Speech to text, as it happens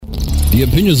The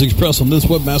opinions expressed on this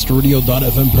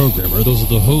WebmasterRadio.fm program are those of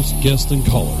the host, guests, and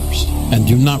callers, and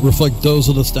do not reflect those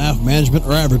of the staff, management,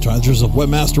 or advertisers of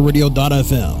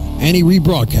WebmasterRadio.fm. Any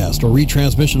rebroadcast or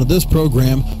retransmission of this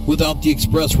program without the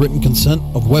express written consent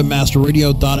of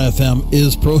WebmasterRadio.fm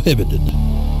is prohibited.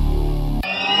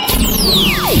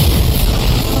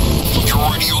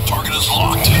 Your radio target is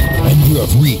locked, and you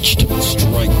have reached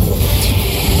strike point.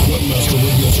 Webmaster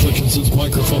Radio stretches its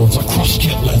microphones across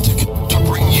the Atlantic to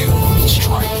bring you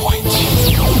Strike Point.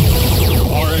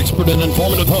 Our expert and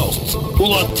informative hosts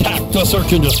will attack the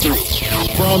search industry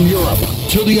from Europe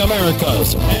to the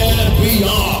Americas and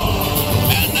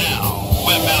beyond. And now,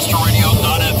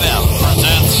 WebmasterRadio.fm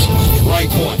presents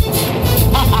Strike Point.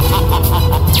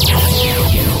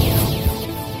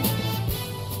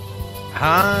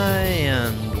 Hi,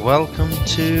 and welcome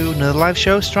to another live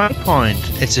show, Strike Point.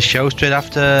 It's a show straight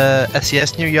after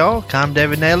SES New York. I'm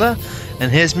David Naylor,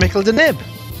 and here's Mikkel de Nib.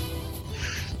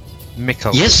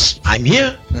 Mikkel. Yes, I'm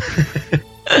here.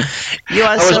 You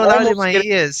are so loud in my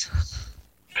ears.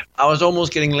 I was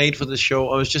almost getting late for the show.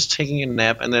 I was just taking a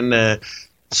nap, and then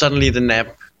suddenly the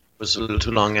nap was a little too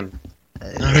long, and I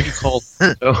heard you call.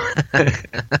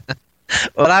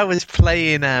 Well, I was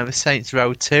playing Saints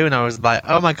Row 2, and I was like,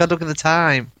 oh my god, look at the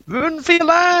time. Run for your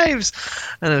lives!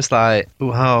 And it was like,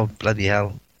 oh, bloody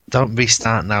hell. Don't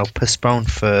restart now. Postpone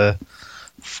for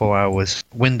 4 hours.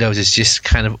 Windows is just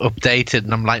kind of updated,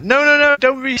 and I'm like, no,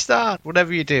 don't restart.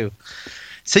 Whatever you do.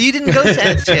 So you didn't go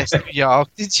to SES New York,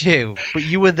 did you? But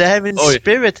you were there in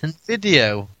spirit and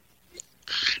video.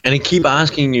 And I keep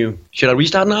asking you, should I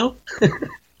restart now?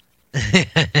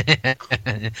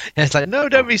 It's like, no,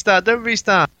 don't restart.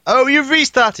 Oh, you've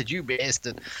restarted, you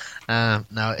bastard.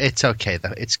 No, it's okay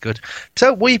though, it's good.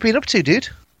 So what have you been up to, dude?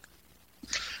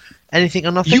 Anything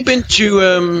or nothing? You've been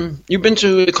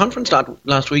to a conference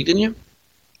last week, didn't you?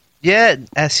 Yeah,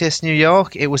 SES New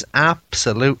York. It was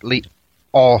absolutely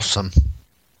awesome.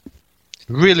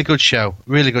 Really good show.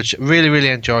 Really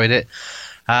enjoyed it.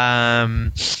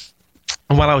 And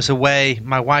while I was away,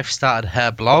 my wife started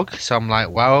her blog, so I'm like,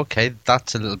 wow, okay,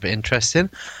 that's a little bit interesting.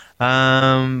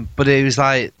 But it was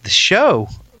like the show.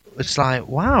 It's like,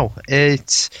 wow, the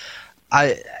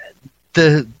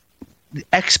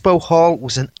expo hall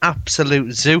was an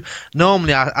absolute zoo.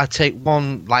 Normally, I take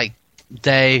one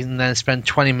day and then spend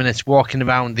 20 minutes walking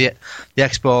around the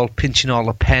expo hall, pinching all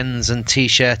the pens and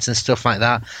t-shirts and stuff like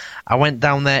that. I went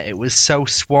down there. It was so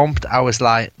swamped. I was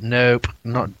like, nope,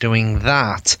 not doing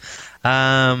that.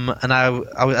 And I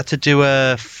had to do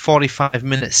a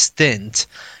 45-minute stint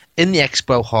in the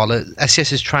expo hall.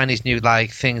 SES is trying these new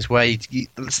things where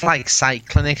it's like site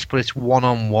clinics, but it's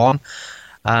one-on-one.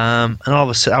 And all of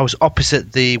a sudden, I was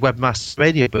opposite the Webmaster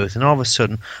Radio booth, and all of a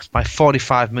sudden, my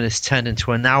 45 minutes turned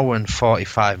into an hour and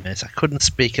 45 minutes. I couldn't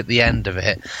speak at the end of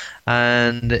it,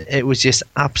 and it was just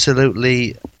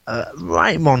absolutely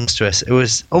right monstrous. It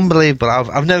was unbelievable.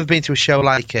 I've never been to a show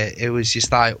like it. It was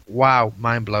just like, wow,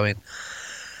 mind-blowing.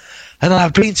 And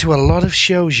I've been to a lot of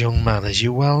shows, young man, as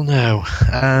you well know.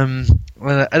 And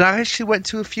I actually went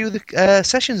to a few of the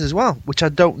sessions as well, which I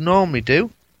don't normally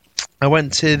do. I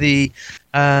went to the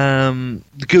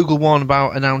Google one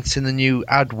about announcing the new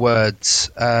AdWords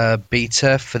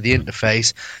beta for the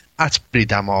interface. That's pretty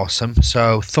damn awesome.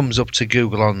 So thumbs up to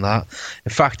Google on that.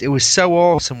 In fact, it was so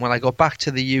awesome when I got back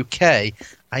to the UK,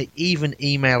 I even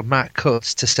emailed Matt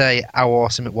Cutts to say how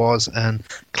awesome it was and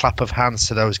clap of hands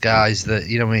to those guys that,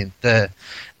 you know what I mean, the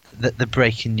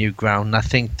breaking new ground. And I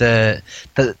think that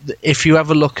if you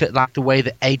ever look at the way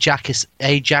that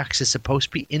Ajax is supposed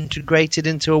to be integrated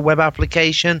into a web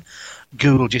application,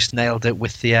 Google just nailed it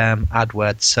with the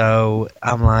AdWords. So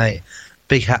I'm like,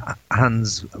 big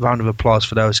round of applause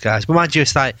for those guys. But mind you,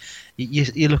 it's like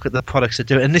you look at the products they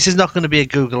do, and this is not going to be a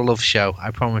Google love show.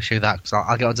 I promise you that, because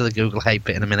I'll get onto the Google hate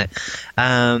bit in a minute.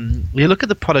 You look at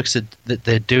the products that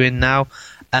they're doing now,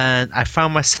 and I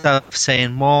found myself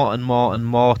saying more and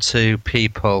more to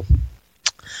people,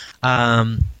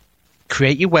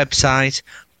 create your website,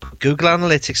 put Google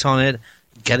Analytics on it,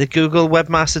 get a Google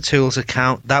Webmaster Tools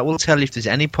account. That will tell you if there's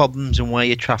any problems and where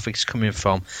your traffic's coming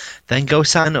from. Then go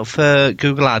sign up for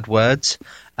Google AdWords.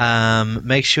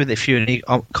 Make sure that if you're an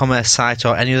e-commerce site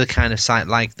or any other kind of site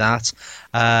like that,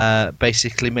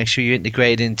 basically make sure you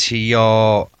integrate into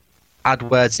your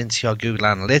AdWords into your Google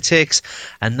Analytics,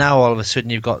 and now all of a sudden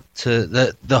you've got to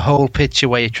the whole picture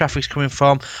where your traffic's coming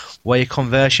from, where your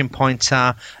conversion points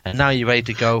are, and now you're ready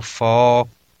to go for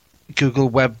Google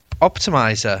Web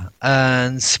Optimizer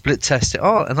and split test it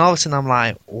all. And all of a sudden I'm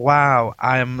like, wow,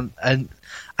 I'm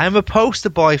a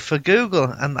poster boy for Google,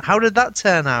 and how did that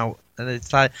turn out? And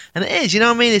it's like, and it is, you know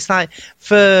what I mean? It's like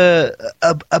for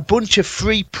a bunch of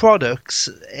free products,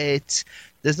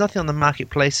 there's nothing on the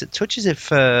marketplace that touches it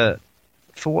for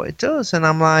what it does. And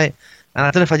I'm like, and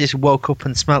I don't know if I just woke up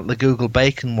and smelt the Google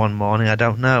bacon one morning. I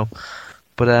don't know,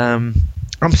 but I'm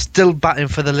still batting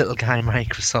for the little guy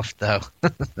Microsoft though.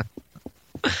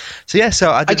 So yeah,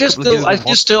 so I just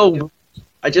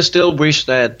still wish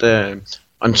that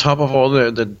on top of all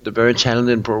the very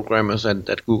talented programmers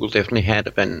that Google definitely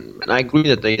had, and I agree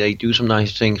that they do some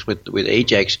nice things with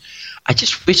Ajax. I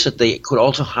just wish that they could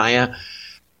also hire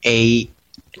a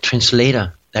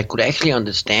translator that could actually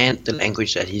understand the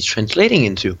language that he's translating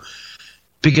into,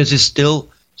 because it's still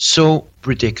so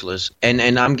ridiculous. And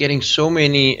I'm getting so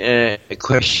many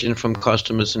questions from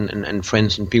customers and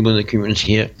friends and people in the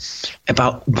community here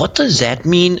about what does that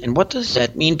mean and what does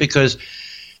that mean, because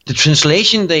the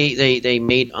translation they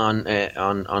made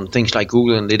on things like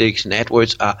Google Analytics and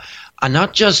AdWords are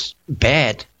not just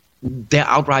bad, they're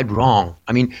outright wrong.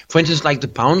 I mean, for instance, like the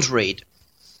bounce rate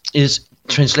is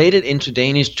translated into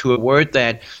Danish to a word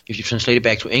that, if you translate it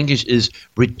back to English, is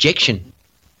rejection.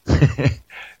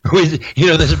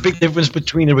 There's a big difference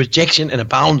between a rejection and a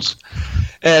bounce.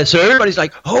 So everybody's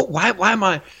like, oh, why am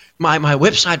my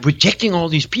website rejecting all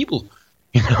these people?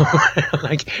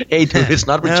 Like, hey, dude, it's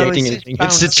not rejecting anything.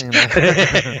 It's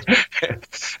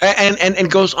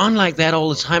and goes on like that all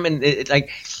the time. And it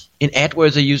like in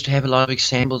AdWords, they used to have a lot of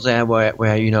examples there where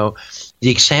the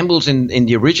examples in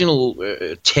the original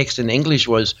text in English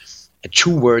was a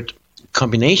 2-word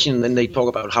combination. Then they talk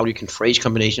about how you can phrase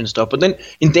combination and stuff. But then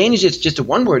in Danish, it's just a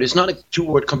 1-word. It's not a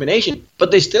 2-word combination.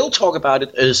 But they still talk about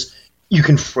it as you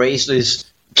can phrase this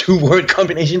 2-word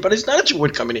combination, but it's not a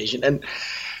 2-word combination. And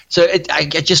so I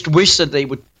just wish that they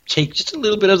would take just a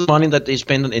little bit of the money that they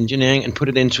spend on engineering and put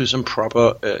it into some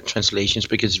proper translations,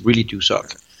 because it really do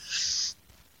suck.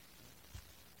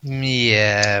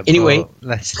 Yeah. Anyway,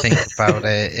 let's think about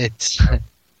it. It's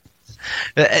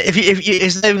if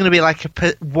it's never going to be like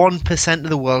 1% of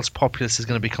the world's populace is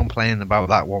going to be complaining about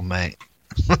that one, mate.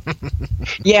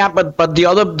 Yeah, but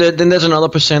then there's another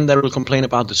percent that will complain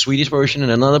about the Swedish version,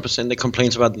 and another percent that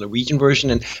complains about the Norwegian version,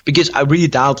 and because I really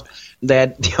doubt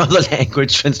that the other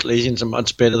language translations are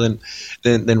much better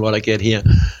than what I get here.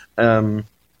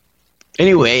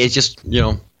 Anyway, it's just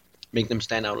make them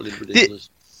stand out a little ridiculous.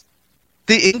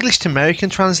 The English to American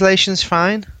translation's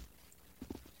fine.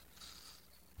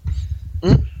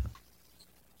 Hmm?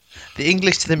 The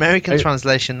English to the American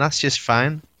translation, that's just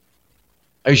fine.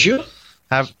 Are you sure?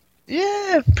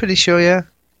 Yeah, pretty sure, yeah.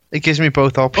 It gives me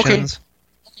both options.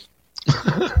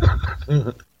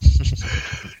 Okay.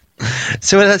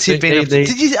 So what else have you been up to?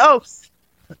 Did you? Oh,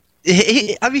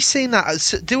 have you seen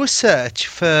that? Do a search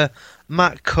for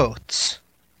Matt Cutts,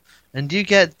 and you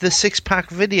get the 6-pack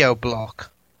video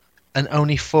block and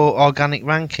only 4 organic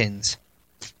rankings.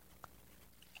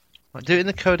 Do it in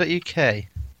the code.uk.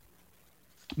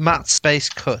 Matt Space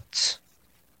Cutts.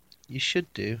 You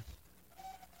should do.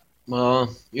 Well,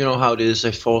 you know how it is.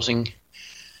 They're forcing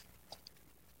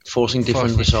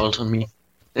different results on me.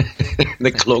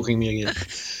 They're cloaking me again.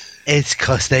 It's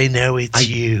because they know it's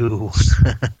you.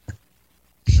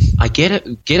 I get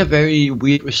a very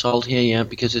weird result here, yeah,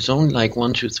 because it's only like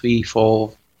 1, 2, 3,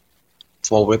 4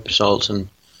 web results and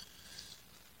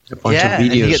a bunch of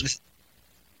videos.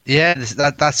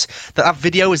 That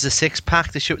video is a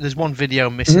 6-pack. There's one video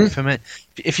missing from it.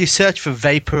 If you search for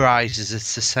vaporizers,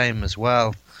 it's the same as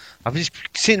well. I've just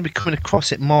seemed to be coming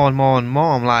across it more and more and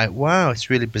more. I'm like, wow,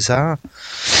 it's really bizarre.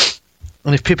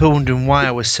 And if people are wondering why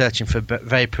I was searching for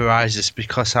vaporizers,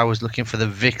 because I was looking for the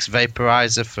Vicks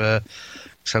vaporizer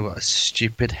because I've got a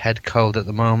stupid head cold at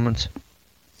the moment.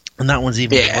 And that one's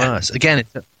even worse. Again,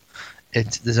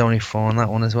 there's only 4 on that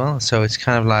one as well. So it's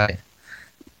kind of like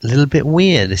a little bit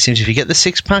weird. It seems if you get the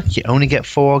 6-pack, you only get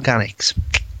 4 organics.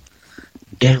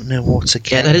 You don't know what's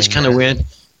occurring. Yeah, that is kind of weird.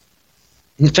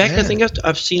 In fact, I think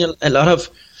I've seen a lot of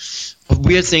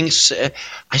weird things.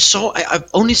 I've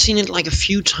only seen it like a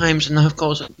few times, and of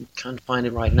course I can't find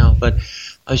it right now. But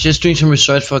I was just doing some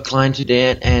research for a client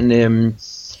today, and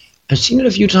I've seen it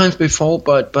a few times before,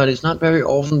 but it's not very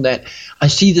often that I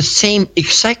see the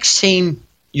exact same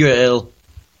URL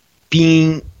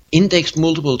being indexed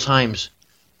multiple times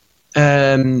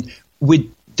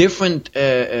with different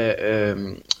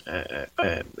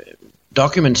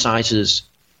document sizes.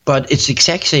 But it's the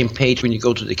exact same page. When you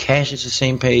go to the cache, it's the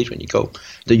same page. When you go,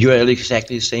 the URL is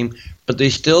exactly the same. But they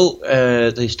still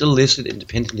listed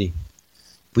independently,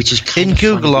 which is kind of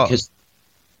Google funny because,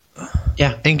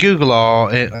 in Google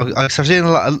I've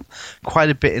seen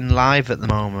quite a bit in Live at the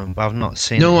moment, but I've not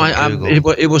seen. No, it in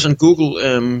Google. It was on Google.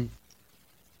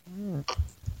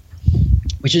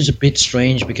 which is a bit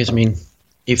strange because I mean,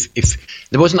 if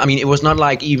there wasn't, I mean, it was not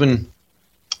like even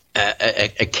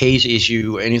a case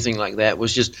issue or anything like that. It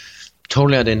was just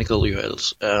totally identical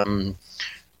URLs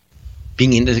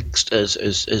being indexed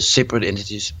as separate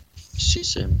entities.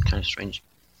 It's kind of strange.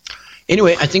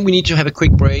 Anyway, I think we need to have a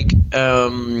quick break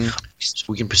so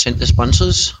we can present the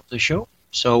sponsors of the show.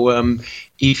 So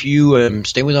if you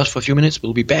stay with us for a few minutes,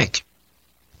 we'll be back.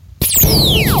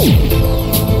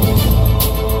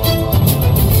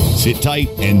 Sit tight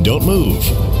and don't move.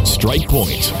 Strike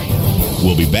Point.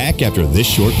 We'll be back after this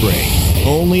short break.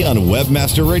 Only on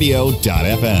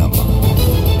webmasterradio.fm.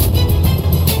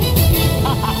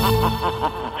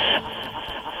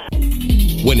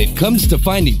 When it comes to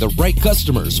finding the right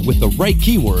customers with the right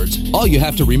keywords, all you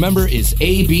have to remember is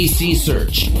ABC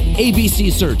Search.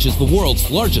 ABC Search is the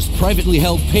world's largest privately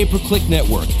held pay-per-click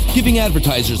network, giving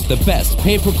advertisers the best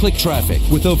pay-per-click traffic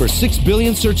with over 6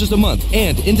 billion searches a month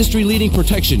and industry-leading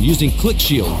protection using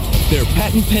ClickShield. Their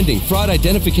patent-pending fraud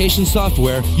identification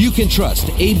software, you can trust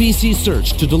ABC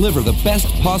Search to deliver the best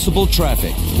possible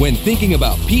traffic. When thinking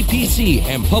about PPC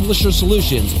and publisher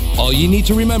solutions, all you need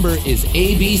to remember is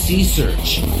ABC Search.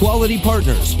 Quality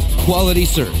partners, quality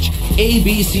search,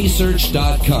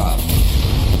 abcsearch.com.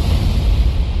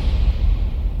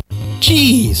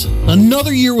 Geez,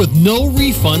 another year with no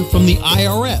refund from the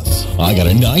IRS. I got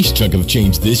a nice chunk of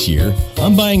change this year.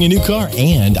 I'm buying a new car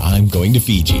and I'm going to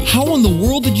Fiji. How in the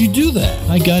world did you do that?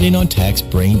 I got in on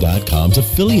TaxBrain.com's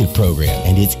affiliate program,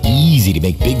 and it's easy to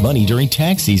make big money during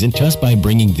tax season just by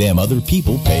bringing them other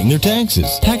people paying their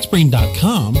taxes.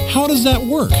 TaxBrain.com? How does that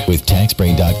work? With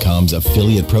TaxBrain.com's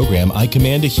affiliate program, I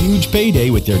command a huge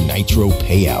payday with their Nitro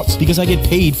payouts because I get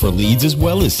paid for leads as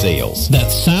well as sales.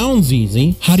 That sounds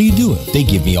easy. How do you do it? They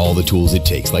give me all the tools it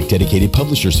takes, like dedicated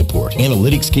publisher support,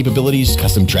 analytics capabilities,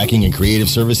 custom tracking and creative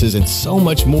services, and so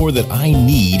much more that I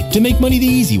need to make money the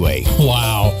easy way.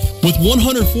 Wow. With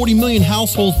 140 million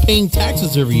households paying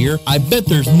taxes every year, I bet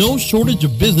there's no shortage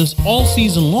of business all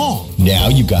season long. Now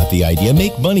you got the idea.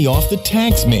 Make money off the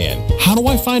tax man. How do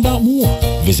I find out more?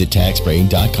 Visit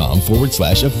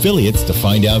taxbrain.com/affiliates to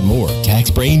find out more.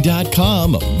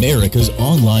 Taxbrain.com, America's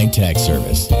online tax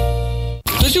service.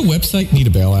 Does your website need a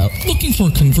bailout? Looking for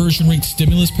a conversion rate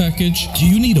stimulus package? Do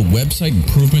you need a website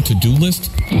improvement to-do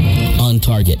list? On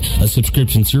Target, a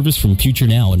subscription service from Future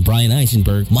Now and Brian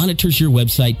Eisenberg, monitors your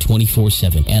website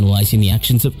 24/7, analyzing the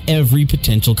actions of every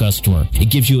potential customer. It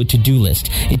gives you a to-do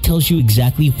list. It tells you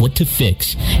exactly what to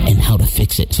fix and how to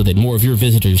fix it so that more of your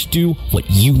visitors do what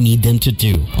you need them to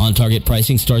do. On Target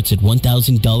pricing starts at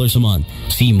 $1,000 a month.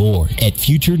 See more at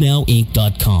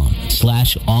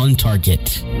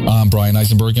futurenowinc.com/OnTarget. I'm Brian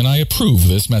Eisenberg, and I approve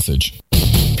this message.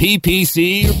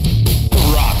 PPC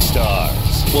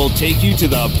Rockstars will take you to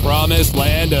the promised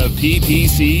land of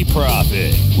PPC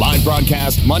profit. Live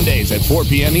broadcast Mondays at 4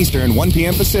 p.m. Eastern, 1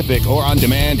 p.m. Pacific, or on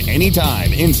demand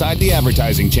anytime inside the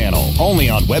advertising channel. Only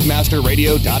on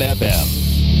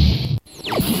webmasterradio.fm.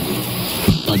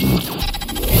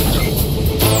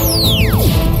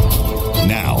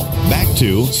 Now, back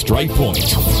to Strike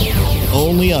Point.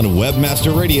 Only on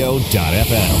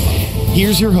webmasterradio.fm.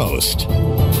 Here's your host.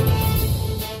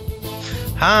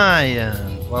 Hi,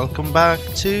 and welcome back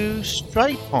to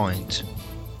Strike Point.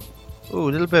 Ooh, a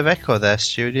little bit of echo there,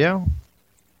 studio.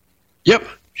 Yep.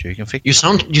 Sure you can fix You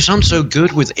sound so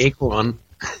good with echo on.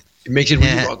 It makes it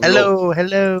really rock and roll.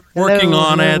 Hello. Working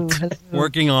on hello. it.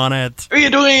 Working on it. What are you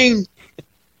doing?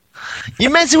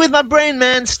 You're messing with my brain,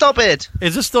 man. Stop it.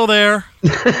 Is it still there?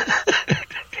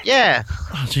 Yeah.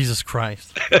 Oh, Jesus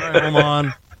Christ. All right, hold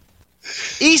on.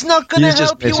 He's not going to He's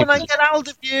just help you when I basically- get out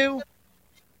of you.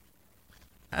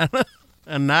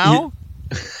 And now?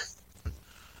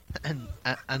 And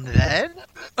then?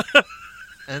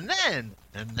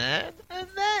 and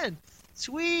then?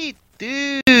 Sweet,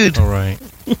 dude. All right.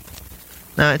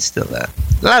 No, it's still there.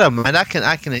 I don't mind. I can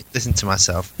listen to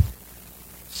myself.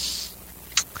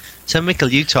 So,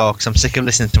 Mikkel, you talk, 'cause I'm sick of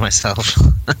listening to myself.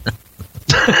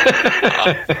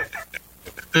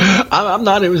 I'm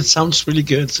not. It sounds really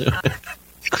good. So.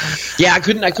 Yeah, I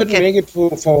couldn't make it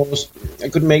for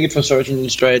Search Engine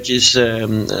Strategies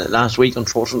last week,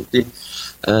 unfortunately.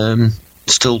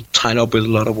 Still tied up with a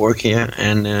lot of work here,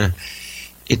 and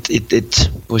it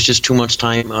was just too much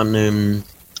time on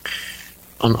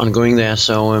going there,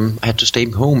 so I had to stay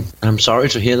home. I'm sorry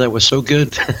to hear that was so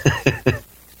good.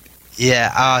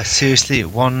 Yeah, seriously,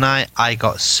 one night I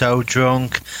got so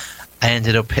drunk, I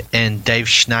ended up in Dave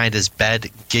Schneider's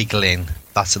bed giggling.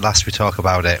 That's the last we talk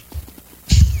about it.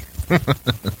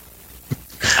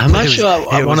 I'm not sure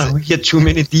I want to hear too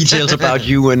many details about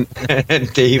you and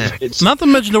Dave. Not to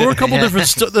mention there were a couple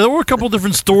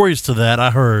different stories to that. I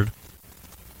heard.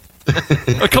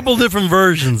 A couple different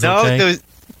versions. No, Okay?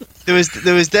 there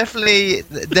was definitely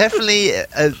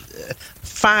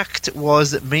fact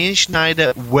was that me and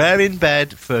Schneider were in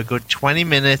bed for a good 20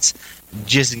 minutes,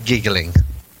 just giggling.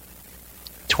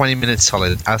 20 minutes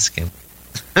solid. Ask him.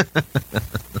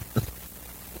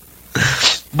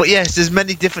 But yes, there's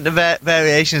many different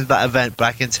variations of that event, but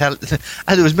I can tell, and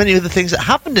there was many other things that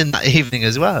happened in that evening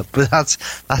as well. But that's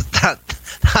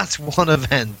one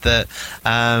event that.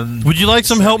 Would you like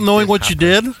some help knowing what you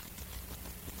did?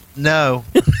 No.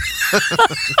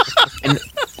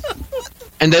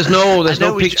 and there's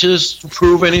no pictures to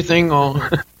prove anything,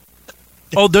 or.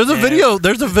 Oh, there's a video.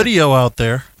 There's a video out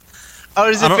there. Oh,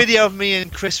 there's a video of me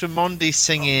and Chris Ramondi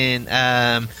singing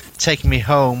 "Take Me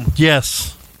Home."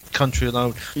 Yes. Country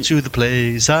Road to the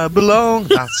place I belong.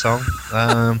 That song.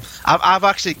 I've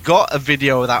actually got a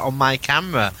video of that on my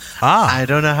camera. I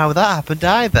don't know how that happened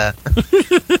either.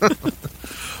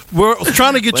 We're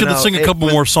trying to get you to sing a couple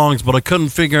more songs, but I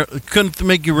couldn't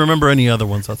make you remember any other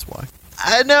ones. That's why.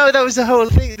 No, that was the whole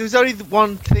thing. There was only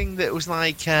one thing that was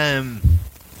like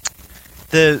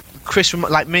the Chris,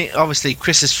 like me. Obviously,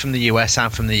 Chris is from the US.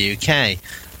 I'm from the UK.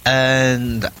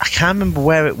 And I can't remember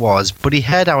where it was, but he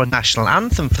heard our national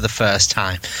anthem for the first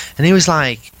time, and he was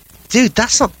like, "Dude,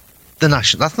 that's not the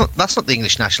national. That's not the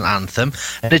English national anthem."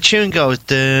 And the tune goes,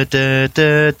 da da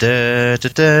da da da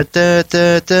da da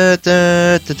da da da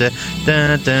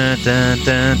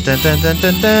da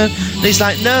da da. And he's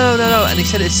like, "No," and he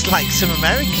said it's like some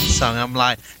American song. I'm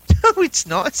like, "No, it's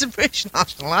not. It's a British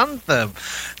national anthem."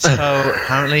 So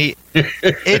apparently,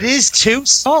 it is two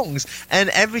songs. And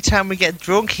every time we get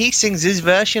drunk, he sings his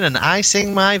version and I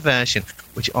sing my version,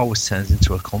 which always turns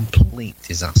into a complete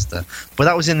disaster. But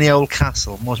that was in the Old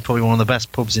Castle, most probably one of the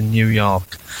best pubs in New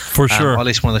York, for sure. Or at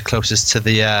least one of the closest to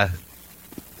the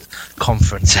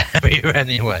conference area,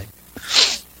 anyway.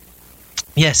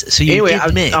 Yes. So you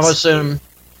did miss.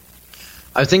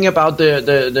 I was thinking about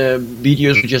the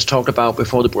videos we just talked about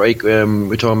before the break.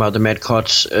 We're talking about the Matt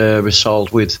Cutts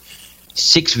result with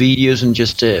 6 videos and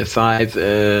just 5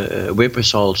 web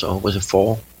results, or was it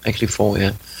 4? Actually 4,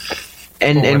 yeah.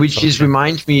 And which just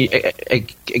reminds me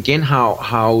again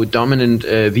how dominant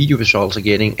video results are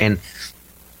getting, and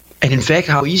in fact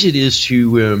how easy it is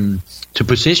to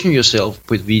position yourself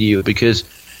with video, because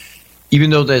even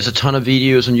though there's a ton of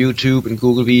videos on YouTube and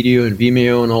Google Video and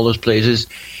Vimeo and all those places,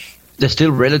 there's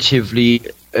still relatively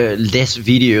less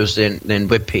videos than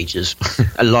web pages,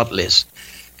 a lot less.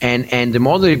 And the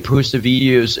more they push the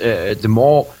videos, the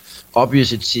more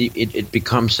obvious it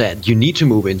becomes that you need to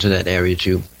move into that area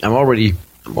too. I'm already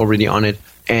on it,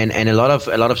 and a lot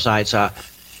of sites are.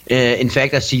 In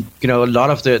fact, I see a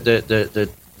lot of the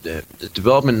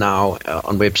development now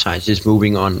on websites is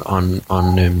moving on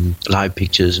live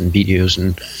pictures and videos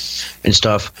and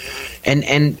stuff.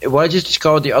 And what I just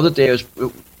discovered the other day was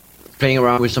playing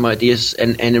around with some ideas,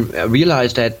 and I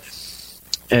realized that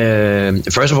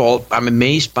first of all, I'm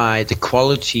amazed by the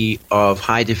quality of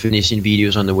high definition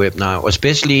videos on the web now,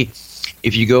 especially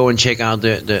if you go and check out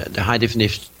the high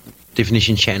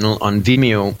definition channel on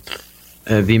Vimeo,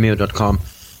 Vimeo.com.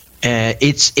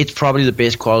 It's probably the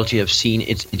best quality I've seen.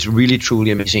 It's really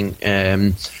truly amazing,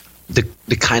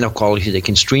 the kind of quality they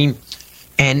can stream.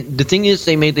 And the thing is,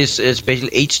 they made this special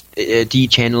HD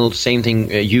channel, same thing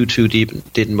YouTube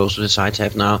did, and most of the sites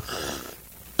have now.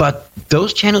 But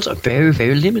those channels are very,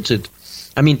 very limited.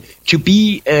 I mean, to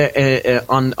be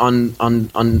on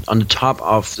the top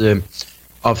of the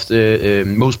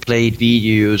most played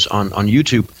videos on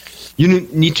YouTube, you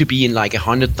need to be in like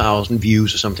 100,000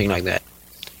 views or something like that.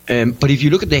 But if you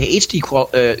look at the HD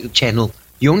channel,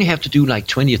 you only have to do like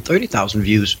 20 or 30,000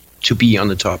 views to be on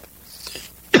the top.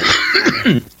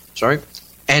 Sorry.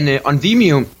 And on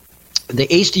Vimeo, the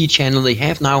HD channel they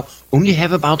have now only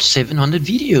have about 700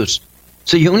 videos.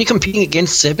 So you're only competing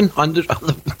against 700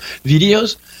 other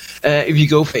videos if you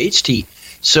go for HD.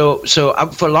 So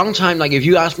for a long time, like if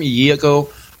you asked me a year ago,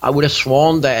 I would have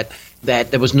sworn that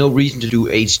there was no reason to do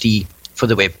HD for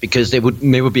the web, because they would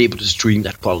never be able to stream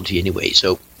that quality anyway.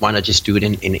 So why not just do it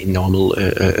in normal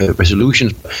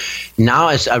resolutions? Now,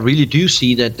 as I really do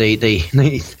see that they're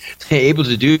able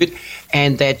to do it,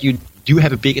 and that you do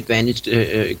have a big advantage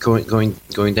going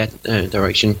that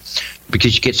direction,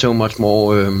 because you get so much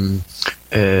more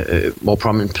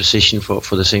prominent position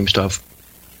for the same stuff.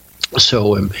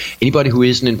 So anybody who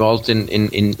isn't involved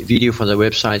in video for their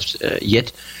websites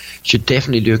yet should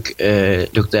definitely look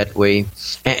that way.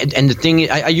 And the thing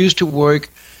is, I used to work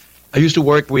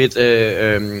with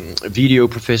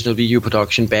professional video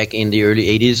production back in the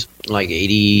early 80s, like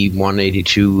 81,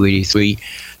 82, 83.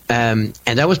 And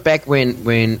that was back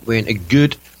when a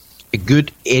good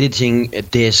editing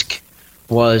desk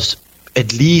was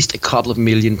at least a couple of £1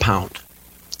 million,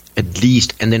 at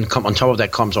least, and then on top of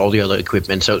that comes all the other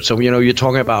equipment. So you're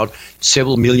talking about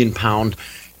several £1 million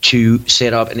to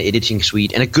set up an editing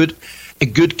suite, and a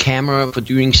good camera for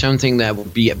doing something that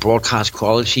would be a broadcast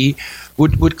quality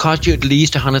would cost you at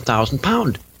least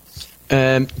 £100,000.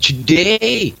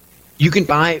 Today, you can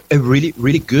buy a really,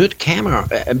 really good camera,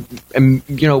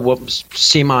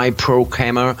 semi-pro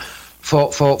camera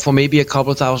for maybe a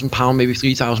couple of £1,000, maybe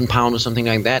 £3,000 or something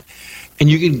like that, and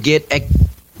you can get a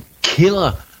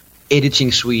killer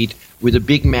editing suite with a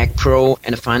Big Mac Pro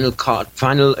and a Final Cut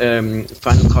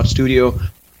Studio,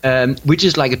 which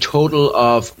is like a total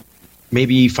of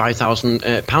maybe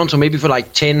 £5,000, or maybe for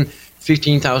like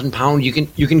 £10,000-15,000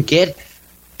 you can get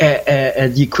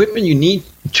the equipment you need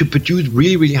to produce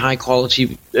really, really high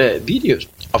quality videos.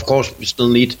 Of course, you still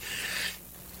need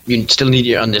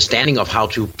your understanding of how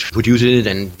to produce it,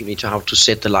 and you need to how to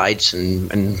set the lights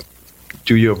and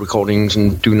do your recordings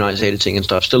and do nice editing and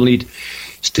stuff. Still need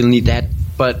that,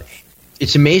 but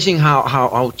it's amazing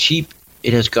how cheap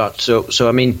it has got. So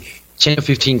I mean, 10 or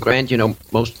 15 grand,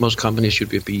 most companies should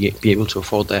be able to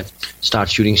afford that, start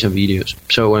shooting some videos.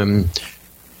 So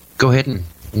go ahead and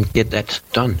get that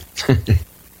done.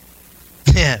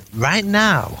 Yeah, right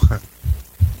now.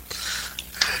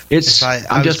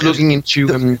 I'm just looking into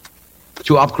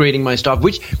upgrading my stuff,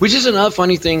 which is another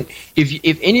funny thing.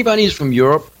 If anybody is from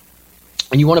Europe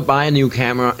and you want to buy a new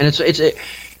camera, and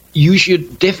you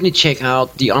should definitely check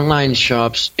out the online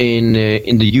shops in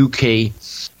the UK.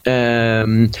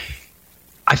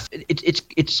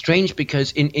 It's strange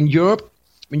because in Europe,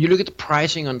 when you look at the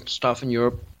pricing on stuff in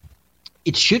Europe,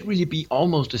 it should really be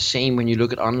almost the same when you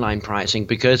look at online pricing,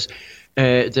 because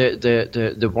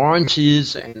the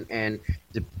warranties and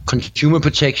the consumer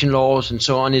protection laws and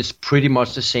so on is pretty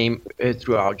much the same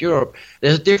throughout Europe.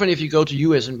 There's a difference if you go to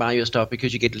US and buy your stuff,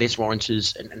 because you get less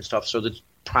warranties and stuff, so the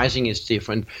pricing is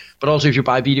different. But also if you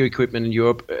buy video equipment in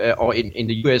Europe or in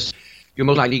the US, you're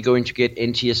most likely going to get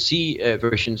NTSC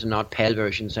versions and not PAL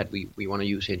versions that we want to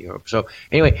use here in Europe. So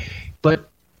anyway, but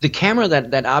the camera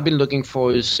that I've been looking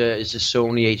for is a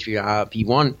Sony HVR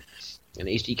V1, an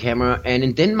HD camera, and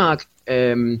in Denmark,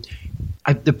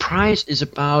 the price is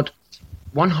about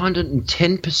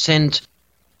 110%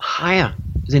 higher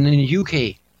than in the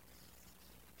UK.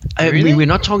 Really? We're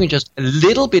not talking just a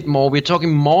little bit more. We're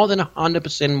talking more than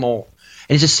 100% more.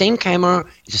 And it's the same camera.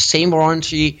 It's the same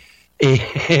warranty.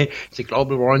 It's a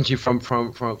global warranty from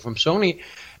Sony.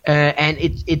 And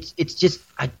it's just,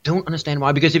 I don't understand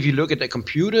why. Because if you look at a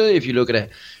computer, if you look at a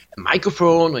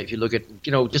microphone, or if you look at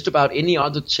just about any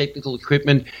other technical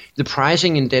equipment, the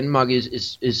pricing in Denmark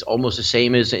is almost the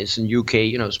same as in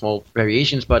UK. Small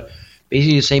variations, but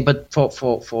basically the same. But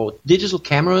for digital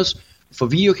cameras, for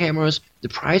video cameras, the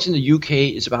price in the UK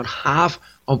is about half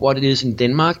of what it is in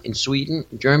Denmark, in Sweden,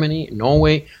 in Germany, in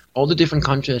Norway, all the different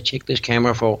countries I checked this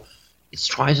camera for. It's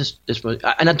twice as much,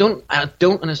 and I don't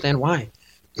understand why.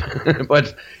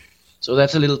 But so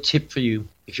that's a little tip for you.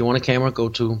 If you want a camera, go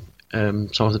to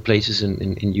some of the places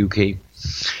in UK.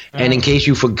 And in case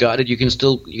you forgot it, you can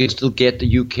still get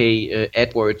the UK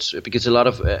AdWords, because a lot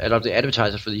of the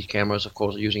advertisers for these cameras, of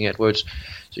course, are using AdWords.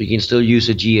 So you can still use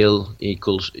a GL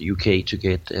equals UK to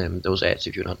get those ads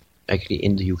if you're not actually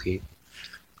in the UK.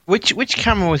 Which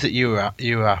camera was it you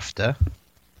were after?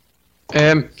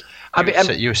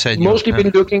 I've mostly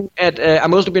been looking at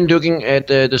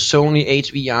the Sony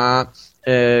HVR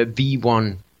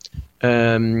V1.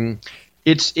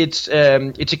 It's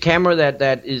a camera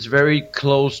that is very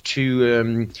close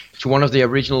to one of the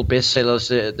original bestsellers,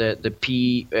 the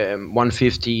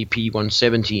P150,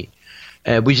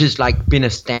 P170, which has like been a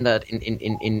standard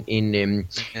in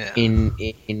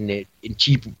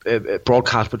cheap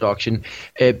broadcast production.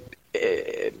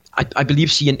 I believe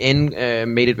CNN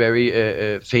made it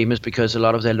very famous because a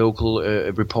lot of their local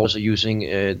reporters are using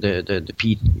the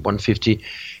P150.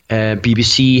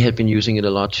 BBC has been using it a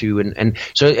lot too, and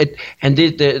so the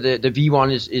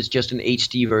V1 is just an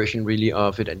HD version really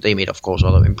of it. And they made, of course,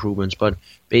 other improvements, but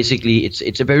basically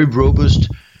it's a very robust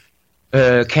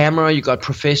camera. You got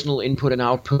professional input and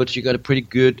outputs. You got a pretty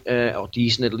good or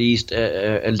decent at least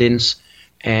a lens,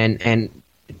 and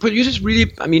it produces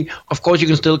really. I mean, of course, you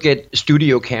can still get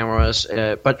studio cameras,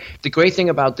 but the great thing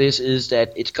about this is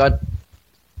that it's got,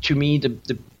 to me,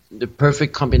 the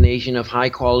perfect combination of high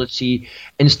quality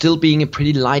and still being a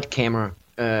pretty light camera.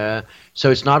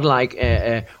 So it's not like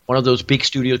one of those big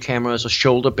studio cameras or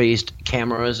shoulder-based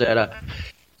cameras that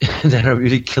are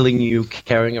really killing you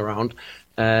carrying around.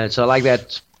 So I like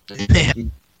that.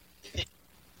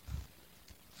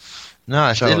 No,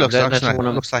 it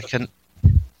looks like an.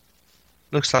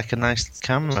 Looks like a nice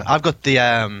camera. I've got the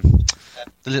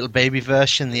little baby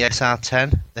version, the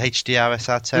SR10, the HDR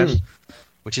SR10,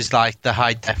 which is like the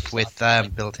high def with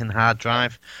built-in hard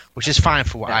drive, which is fine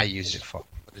for what I use it for.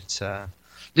 But it's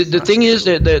the thing is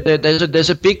that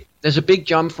there's a big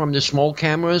jump from the small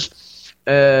cameras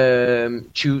to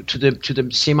the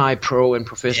semi-pro and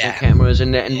professional cameras,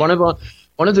 and one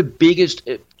of the biggest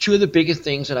two of the biggest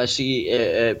things that I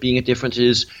see being a difference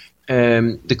is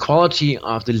the quality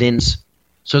of the lens.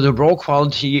 So the raw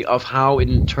quality of how it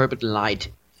interprets light,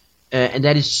 and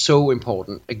that is so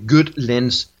important. A good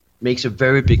lens makes a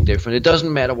very big difference. It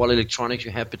doesn't matter what electronics you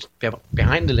have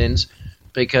behind the lens,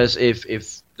 because if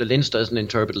the lens doesn't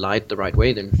interpret light the right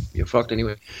way, then you're fucked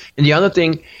anyway. And the other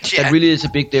thing that really is a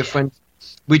big difference,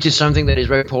 which is something that is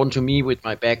very important to me with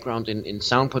my background in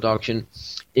sound production,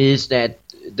 is that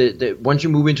the once you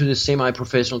move into the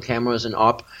semi-professional cameras and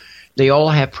up, they all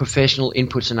have professional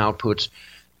inputs and outputs.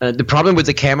 The problem with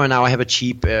the camera now, I have a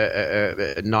cheap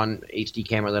non-HD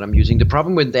camera that I'm using. The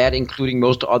problem with that, including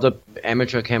most other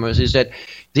amateur cameras, is that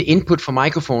the input for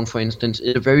microphone, for instance,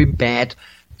 is a very bad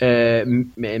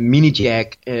mini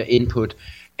jack input,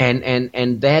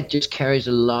 and that just carries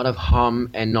a lot of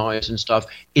hum and noise and stuff.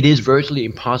 It is virtually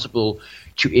impossible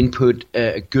to input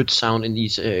a good sound in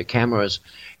these cameras.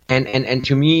 And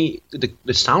to me,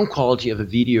 the sound quality of a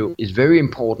video is very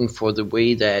important for the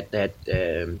way that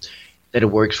it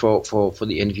works for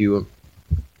the end viewer.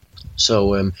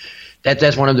 So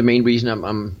that's one of the main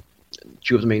reasons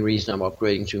two of the main reasons I'm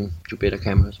upgrading to better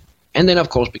cameras. And then of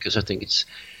course because I think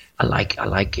I like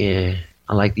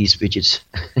these widgets.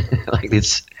 I like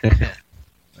this.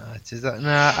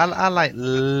 I like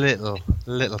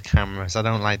little cameras. I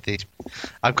don't like these.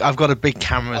 I've got a big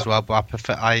camera as well, but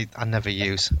I never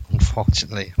use.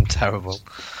 Unfortunately, I'm terrible.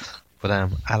 But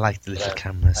I like the little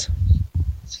cameras.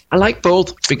 I like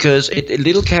both because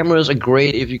little cameras are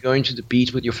great if you're going to the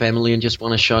beach with your family and just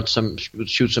want to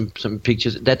shoot some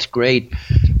pictures. That's great.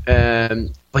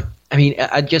 But I mean,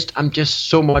 I'm just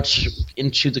so much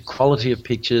into the quality of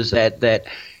pictures that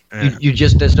you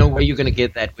just there's no way you're gonna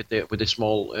get that with the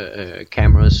small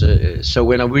cameras. So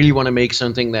when I really want to make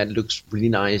something that looks really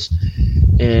nice,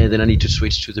 then I need to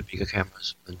switch to the bigger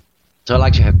cameras. So I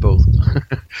like to have both.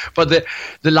 But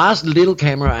the last little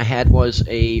camera I had was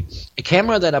a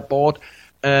camera that I bought,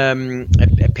 a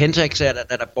Pentax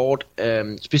that I bought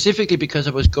specifically because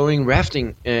I was going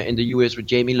rafting in the US with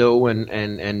Jamie Lowe and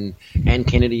Ann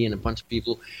Kennedy and a bunch of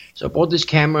people. So I bought this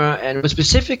camera, and it was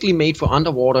specifically made for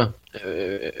underwater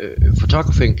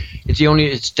photographing. It's the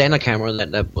only standard camera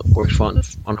that works for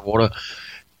underwater.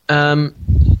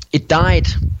 It died.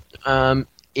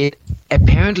 It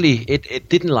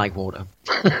didn't like water.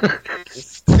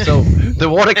 So the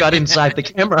water got inside the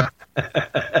camera.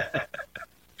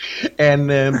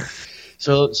 And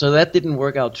so that didn't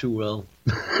work out too well.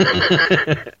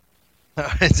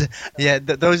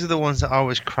 Those are the ones that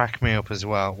always crack me up as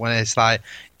well. When it's like,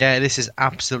 yeah, this is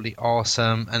absolutely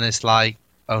awesome, and it's like,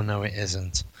 oh no, it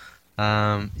isn't.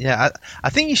 I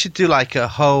think you should do like a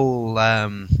whole,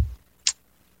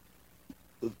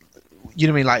 you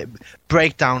know what I mean, like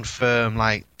breakdown from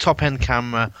like top end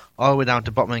camera all the way down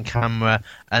to bottom end camera,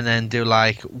 and then do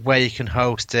like where you can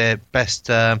host it, best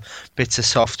bits of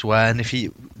software, and if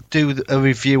you do a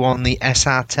review on the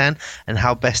SR10 and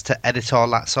how best to edit all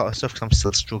that sort of stuff, because I'm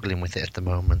still struggling with it at the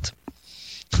moment.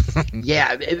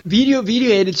 Yeah, video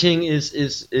editing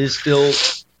is still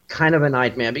kind of a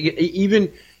nightmare.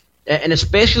 Even and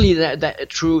especially that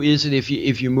true is it if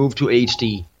you move to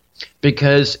HD.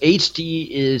 Because HD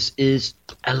is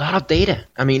a lot of data.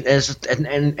 I mean,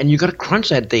 and you got to crunch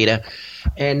that data,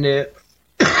 and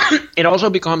it also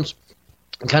becomes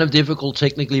kind of difficult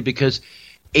technically because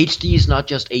HD is not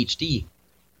just HD.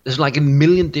 There's like a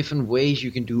million different ways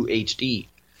you can do HD,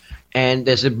 and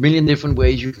there's a million different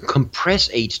ways you can compress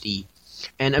HD.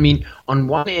 And I mean, on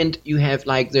one end you have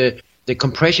like the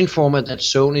compression format that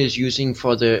Sony is using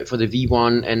for the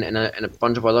V1 and a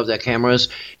bunch of other of their cameras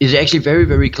is actually very,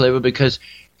 very clever because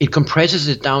it compresses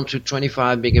it down to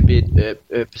 25 megabit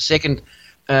per second,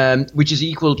 which is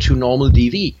equal to normal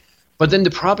DV. But then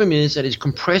the problem is that it's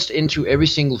compressed into every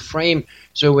single frame.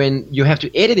 So when you have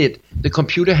to edit it, the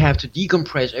computer have to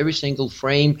decompress every single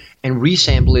frame and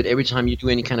resample it every time you do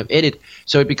any kind of edit.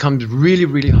 So it becomes really,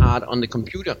 really hard on the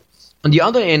computer. On the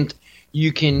other end,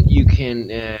 you can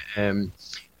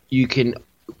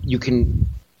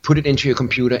put it into your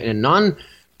computer in a non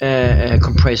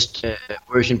compressed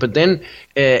version, but then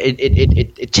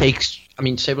it takes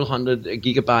several hundred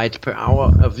gigabytes per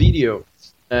hour of video.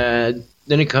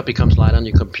 Then it becomes light on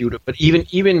your computer. But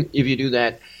even if you do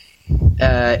that,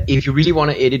 if you really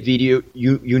want to edit video,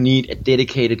 you need a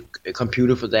dedicated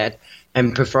computer for that,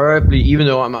 and preferably, even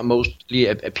though I'm mostly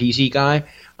a PC guy,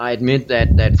 I admit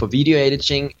that for video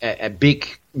editing, a big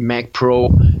Mac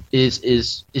Pro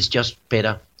is just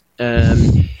better.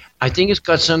 I think it's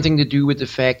got something to do with the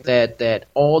fact that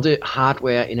all the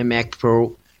hardware in a Mac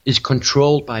Pro is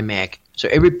controlled by Mac, so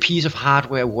every piece of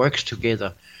hardware works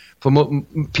together. For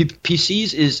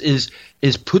PCs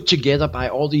is put together by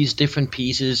all these different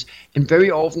pieces, and very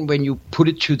often when you put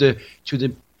it to the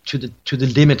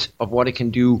limit of what it can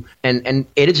do, and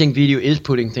editing video is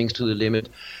putting things to the limit.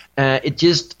 It's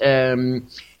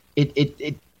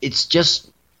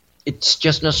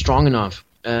just not strong enough.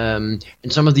 And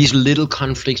some of these little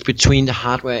conflicts between the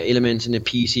hardware elements in the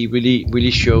PC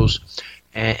really shows.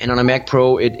 And on a Mac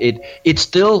Pro, it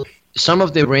still, some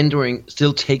of the rendering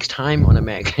still takes time on a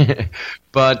Mac,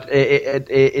 but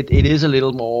it is a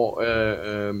little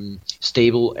more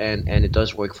stable, and it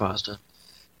does work faster.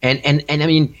 And I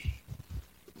mean,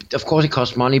 of course it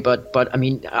costs money, but I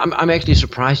mean, I'm actually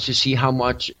surprised to see how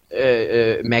much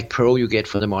Mac Pro you get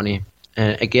for the money.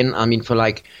 Again, I mean, for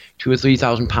like £2,000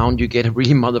 or £3,000, you get a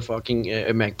really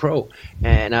motherfucking Mac Pro,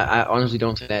 and I honestly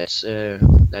don't think that's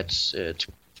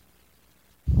too.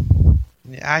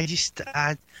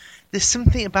 There's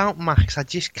something about Macs I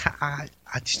just can't.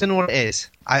 I just don't know what it is.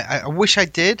 I wish I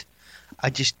did. I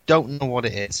just don't know what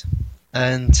it is.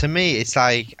 And to me, it's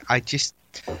like I just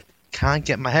can't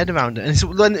get my head around it. And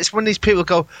it's when these people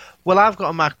go, "Well, I've got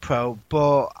a Mac Pro,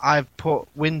 but I've put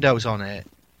Windows on it."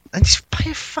 And just buy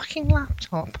a fucking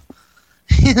laptop.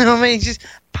 You know what I mean? Just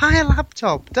buy a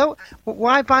laptop.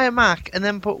 Why buy a Mac and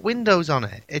then put Windows on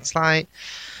it? It's like,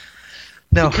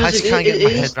 no, because I just can't get my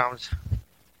head around it.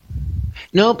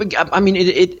 No, but I mean,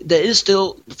 there is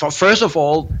still. First of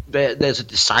all, there's a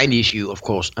design issue, of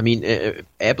course. I mean,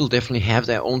 Apple definitely have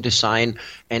their own design,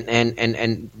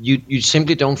 and you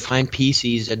simply don't find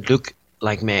PCs that look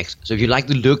like Macs. So if you like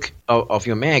the look of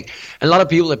your Mac, a lot of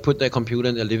people that put their computer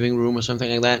in their living room or something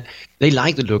like that, they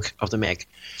like the look of the Mac.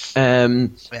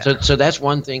 So that's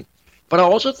one thing. But I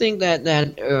also think that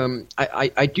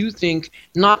I do think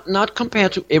not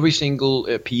compared to every single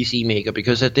PC maker,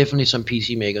 because there are definitely some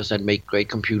PC makers that make great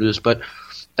computers. But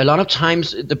a lot of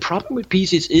times the problem with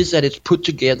PCs is that it's put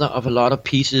together of a lot of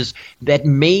pieces that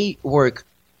may work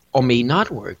or may not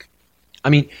work. I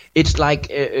mean, it's like,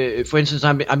 for instance,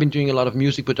 I've been doing a lot of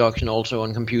music production also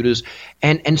on computers,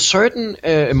 and certain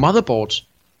motherboards,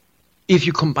 if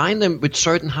you combine them with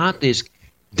certain hard disks,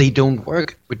 they don't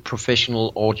work with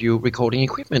professional audio recording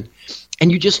equipment.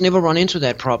 And you just never run into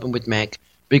that problem with Mac,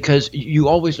 because you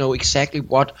always know exactly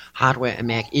what hardware a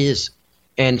Mac is.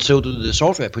 And so do the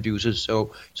software producers,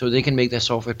 so they can make their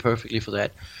software perfectly for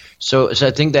that. So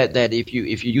I think that if you're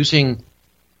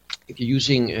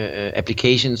using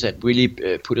applications that really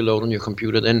put a load on your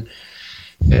computer, then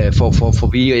for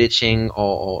video editing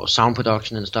or sound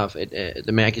production and stuff,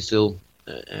 the Mac is still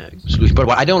a solution. But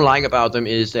what I don't like about them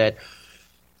is that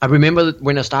I remember that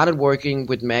when I started working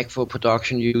with Mac for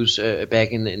production use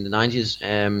back in the 90s,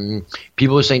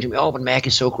 people were saying to me, "Oh, but Mac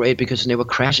is so great because it never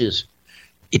crashes."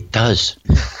 It does.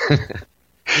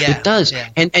 It does. Yeah.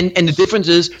 And the difference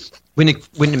is when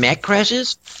the Mac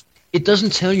crashes, it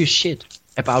doesn't tell you shit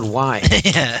about why.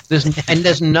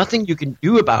 There's nothing you can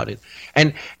do about it.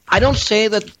 And I don't say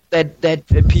that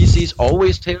PCs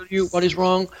always tell you what is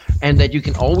wrong and that you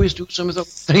can always do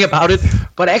something about it,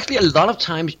 but actually a lot of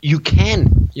times you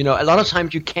can. You know, a lot of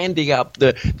times you can dig up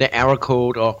the error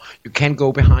code, or you can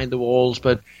go behind the walls,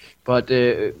 but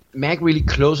Mac really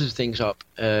closes things up.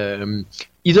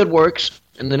 Either it works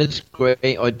and then it's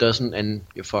great, or it doesn't and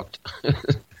you're fucked.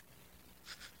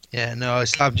 Yeah, no,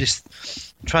 I'm just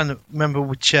trying to remember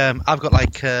which. I've got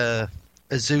like a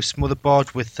Zeus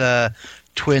motherboard with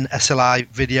twin SLI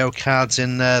video cards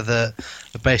in there that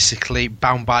are basically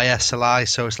bound by SLI.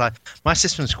 So it's like my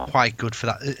system's quite good for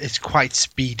that. It's quite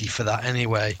speedy for that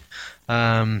anyway.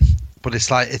 But it's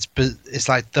like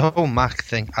the whole Mac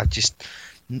thing.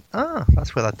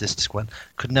 That's where that disc went.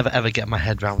 Could never ever get my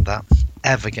head around that.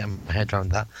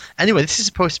 Anyway, this is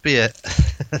supposed to be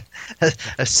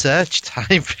a search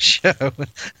type show.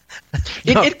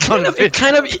 It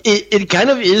kind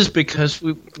of is, because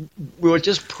we were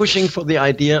just pushing for the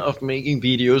idea of making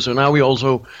videos, so now we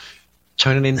also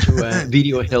turn it into a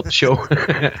video help show.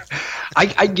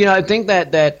 I think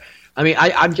that I mean,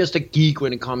 I'm just a geek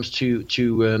when it comes to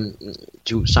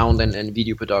sound and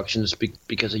video productions,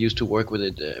 because I used to work with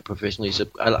it professionally. So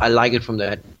I like it from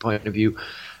that point of view.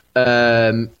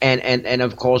 And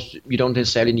of course, you don't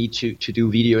necessarily need to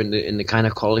do video in the kind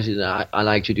of quality that I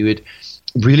like to do it.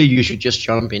 really you should just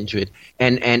jump into it.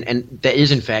 And there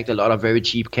is in fact a lot of very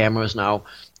cheap cameras now,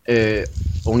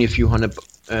 only a few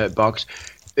 $100 bucks,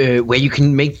 where you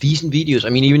can make decent videos. I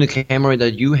mean, even the camera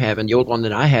that you have and the old one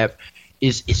that I have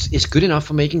is good enough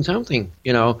for making something.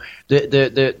 You know,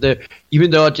 the even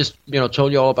though I just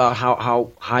told you all about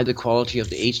how high the quality of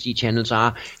the HD channels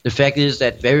are, the fact is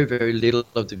that very, very little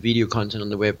of the video content on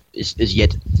the web is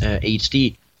yet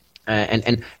HD.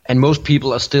 And most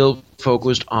people are still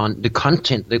focused on the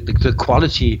content, the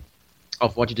quality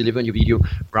of what you deliver in your video,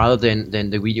 rather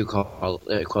than the video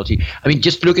quality. I mean,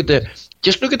 just look at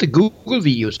the Google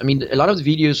videos. I mean, a lot of the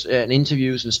videos and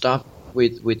interviews and stuff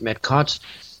with Matt Cutts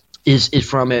is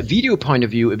from a video point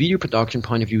of view, a video production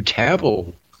point of view,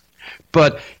 terrible.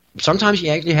 But sometimes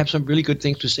you actually have some really good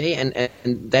things to say, and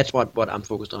that's what I'm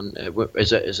focused on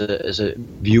as a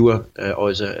viewer or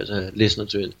as a listener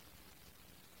to it.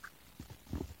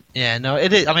 Yeah, no,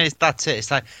 it is. I mean, that's it.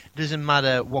 It's like it doesn't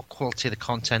matter what quality the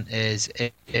content is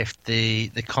if the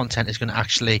content is going to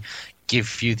actually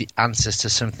give you the answers to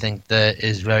something that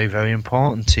is very, very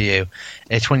important to you.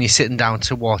 It's when you're sitting down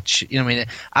to watch. I mean,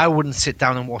 I wouldn't sit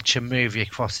down and watch a movie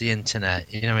across the internet.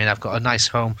 I mean, I've got a nice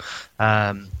home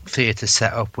theatre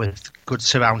set up with good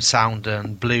surround sound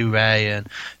and Blu-ray and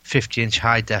 50-inch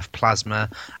high-def plasma.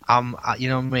 You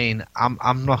know what I mean?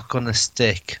 I'm not going to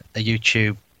stick a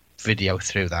YouTube video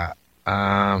through that.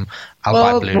 I'll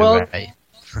buy Blu-ray.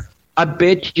 I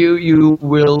bet you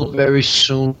will very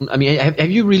soon. I mean, have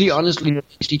you really honestly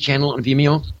HD channel on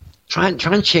Vimeo? Try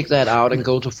and check that out and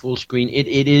go to full screen.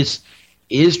 It is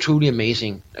truly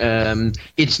amazing.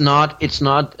 It's not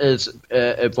as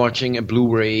watching a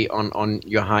Blu-ray on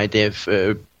your high def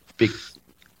big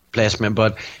plasma,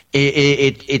 but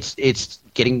it's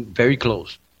getting very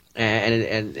close.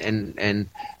 And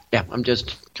yeah, I'm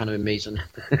just kind of amazed.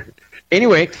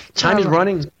 Anyway, time is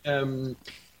running.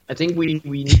 I think we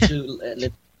need to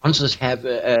let sponsors have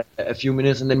a few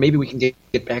minutes, and then maybe we can get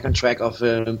back on track of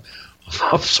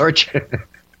search.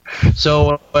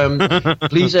 So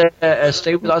please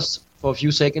stay with us for a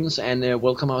few seconds and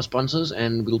welcome our sponsors,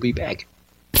 and we'll be back.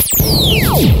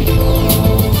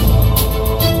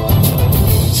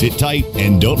 Sit tight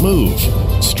and don't move.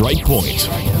 Strike Point.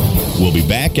 We'll be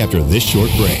back after this short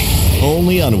break.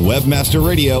 Only on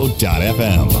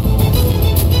webmasterradio.fm.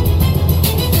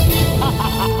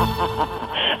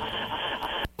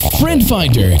 Friend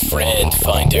Finder.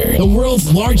 The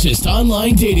world's largest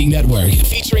online dating network,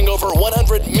 featuring over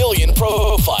 100 million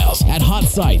profiles at hot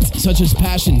sites such as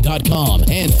Passion.com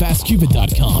and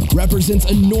FastCupid.com, represents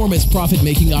enormous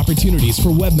profit-making opportunities for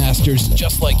webmasters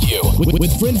just like you.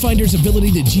 With Friend Finder's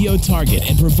ability to geo-target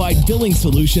and provide billing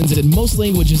solutions in most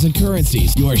languages and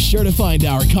currencies, you are sure to find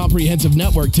our comprehensive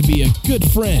network to be a good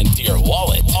friend to your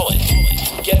wallet.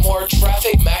 Get more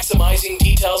traffic maximizing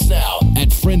details now at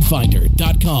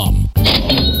FriendFinder.com.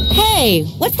 Hey,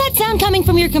 what's that sound coming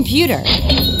from your computer?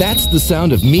 That's the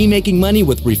sound of me making money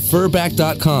with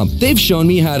Referback.com. They've shown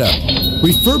me how to...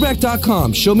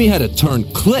 Referback.com showed me how to turn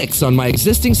clicks on my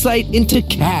existing site into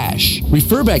cash.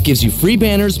 Referback gives you free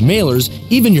banners, mailers,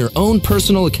 even your own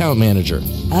personal account manager.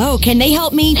 Oh, can they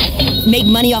help me make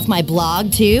money off my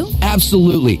blog, too?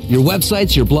 Absolutely. Your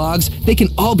websites, your blogs, they can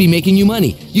all be making you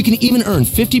money. You can even earn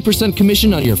 50%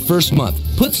 commission on your first month.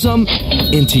 Put some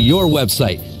into your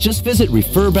website. Just visit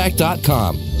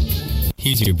Referback.com.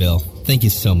 Here's your bill. Thank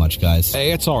you so much, guys.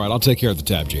 Hey, it's all right. I'll take care of the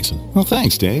tab, Jason. Well,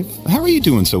 thanks, Dave. How are you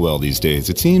doing so well these days?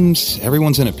 It seems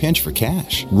everyone's in a pinch for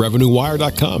cash.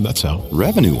 RevenueWire.com, that's how.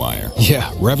 RevenueWire?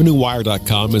 Yeah,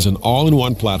 RevenueWire.com is an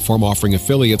all-in-one platform offering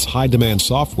affiliates high-demand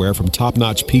software from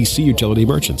top-notch PC utility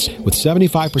merchants. With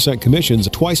 75% commissions,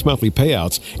 twice monthly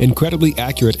payouts, incredibly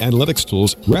accurate analytics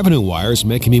tools, RevenueWire is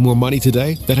making me more money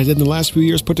today than I did in the last few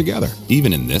years put together.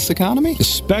 Even in this economy?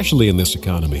 Especially in this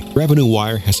economy.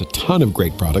 RevenueWire has a ton of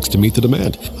great products to meet the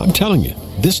demand. I'm telling you,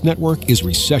 this network is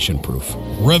recession-proof.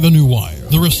 RevenueWire,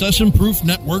 the recession-proof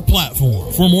network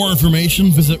platform. For more information,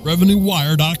 visit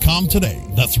RevenueWire.com today.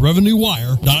 That's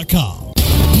RevenueWire.com.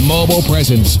 Mobile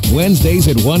presence, Wednesdays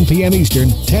at 1 p.m. Eastern,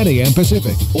 10 a.m.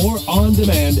 Pacific, or on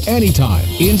demand anytime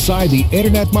inside the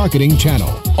Internet Marketing Channel.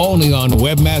 Only on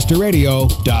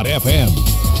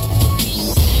WebmasterRadio.fm.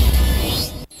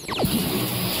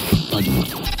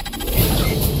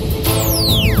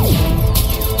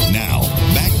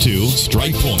 To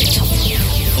Strike Point,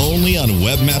 only on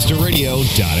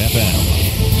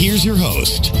webmasterradio.fm. Here's your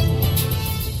host.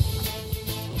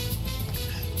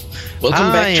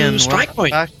 Welcome back to Strike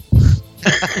Point.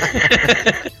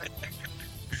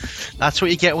 That's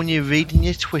what you get when you're reading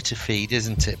your Twitter feed,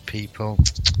 isn't it, people?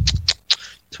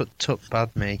 Tut bad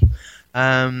me.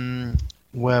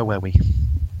 Where were we?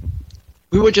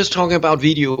 We were just talking about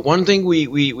video. One thing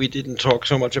we didn't talk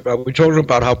so much about. We talked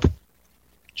about how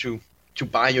to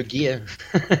buy your gear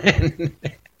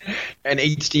and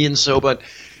HD and so, but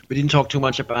we didn't talk too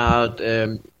much about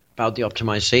the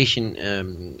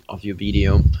optimization of your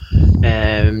video.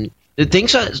 The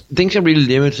things are really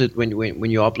limited when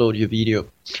you upload your video.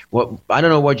 I don't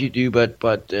know what you do,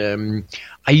 but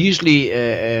I usually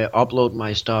upload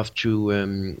my stuff to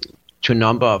a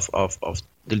number of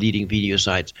the leading video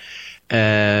sites.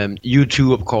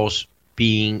 YouTube, of course,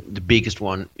 being the biggest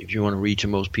one if you want to reach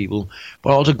most people,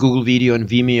 but also Google Video and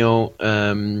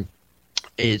Vimeo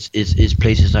is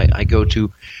places I go to.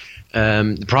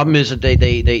 The problem is that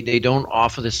they don't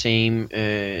offer the same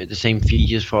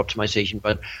features for optimization,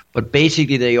 but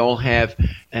basically they all have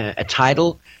a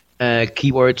title,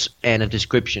 keywords, and a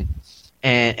description.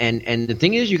 And the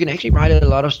thing is, you can actually write a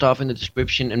lot of stuff in the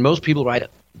description, and most people write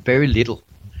very little.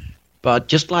 But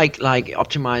just like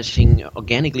optimizing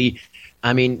organically,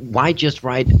 I mean, why just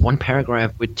write one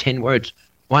paragraph with 10 words?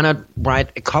 Why not write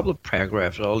a couple of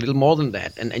paragraphs or a little more than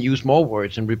that and use more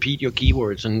words and repeat your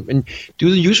keywords and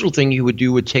do the usual thing you would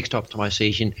do with text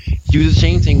optimization. Do the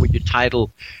same thing with your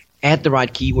title. Add the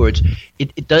right keywords.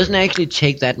 It doesn't actually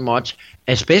take that much,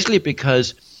 especially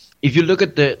because if you look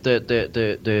at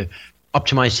the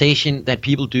optimization that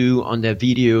people do on their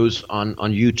videos on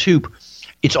YouTube,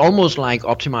 it's almost like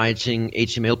optimizing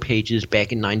HTML pages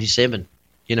back in 97.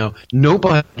 You know,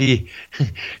 nobody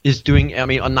is doing, I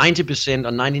mean, on 90%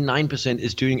 or 99%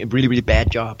 is doing a really, really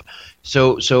bad job.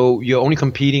 So you're only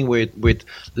competing with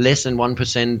less than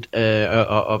 1%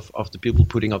 of the people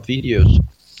putting up videos.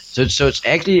 So it's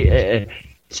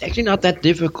actually not that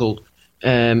difficult.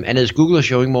 And as Google is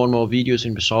showing more and more videos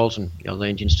in results and the other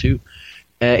engines too,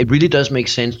 it really does make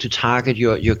sense to target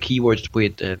your keywords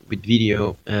with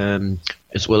video,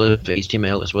 as well as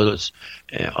HTML, as well as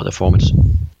other formats.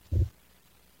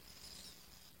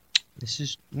 This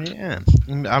is, yeah.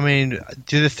 I mean,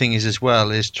 the other thing is as well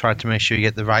is try to make sure you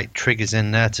get the right triggers in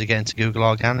there to get into Google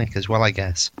Organic as well, I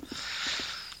guess.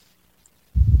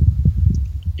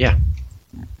 Yeah.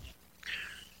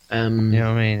 You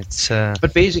know what I mean? It's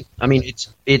but basic. I mean, it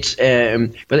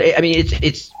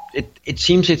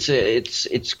seems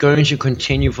it's going to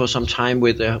continue for some time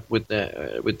with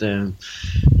the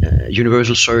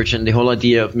universal search and the whole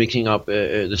idea of mixing up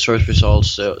the search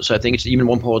results. So I think it's even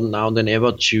more important now than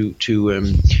ever to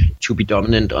be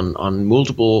dominant on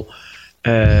multiple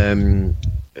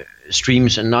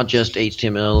streams and not just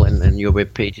HTML and your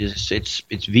web pages.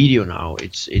 It's video now.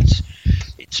 It's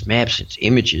maps. It's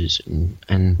images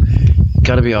and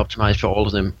got to be optimized for all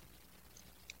of them.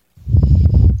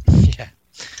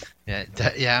 Yeah.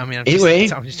 I mean, I'm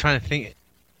just trying to think.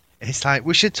 It's like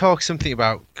we should talk something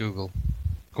about Google.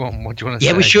 Go on. What do you want to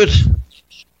say? Yeah, we should.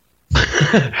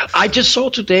 I just saw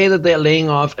today that they're laying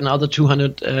off another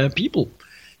 200 people.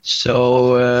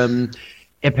 So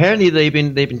apparently they've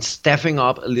been staffing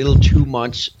up a little too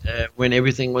much when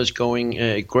everything was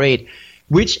going great.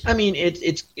 Which, I mean,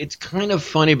 it's kind of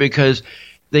funny because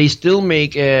they still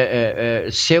make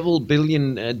several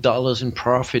 $billion in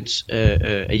profits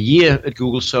a year at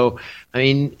Google. So, I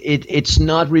mean, it's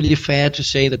not really fair to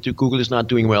say that Google is not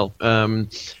doing well. From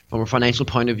a financial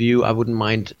point of view, I wouldn't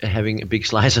mind having a big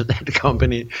slice of that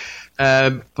company.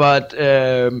 But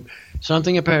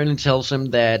something apparently tells them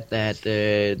that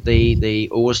they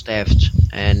overstaffed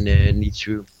and need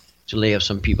to lay off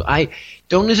some people. I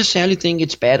don't necessarily think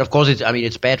it's bad. Of course,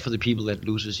 it's bad for the people that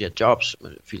loses their jobs.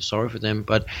 I feel sorry for them,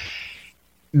 but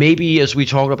maybe, as we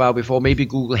talked about before, maybe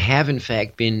Google have in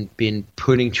fact been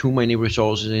putting too many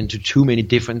resources into too many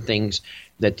different things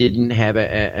that didn't have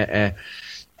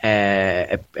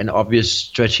an obvious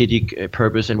strategic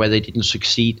purpose and where they didn't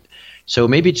succeed. So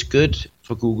maybe it's good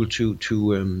for Google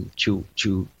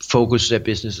to focus their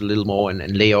business a little more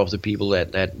and lay off the people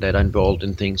that are involved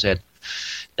in things that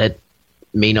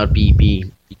may not be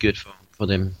good for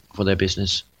them, for their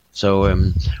business. So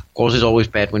of course it's always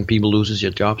bad when people loses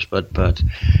their jobs, but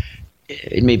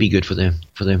it may be good for the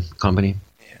company.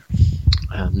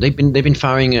 Yeah. They've been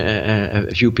firing a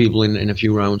few people in a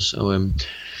few rounds. So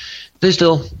there's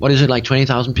still, what is it, like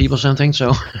 20,000 people or something?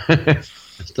 So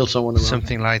still someone around.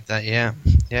 Something like that, yeah.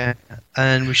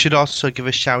 And we should also give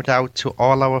a shout out to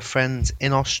all our friends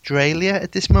in Australia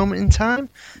at this moment in time,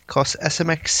 because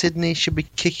SMX Sydney should be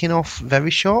kicking off very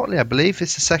shortly. I believe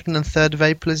it's the 2nd and 3rd of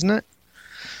April, isn't it?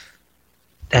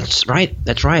 That's right.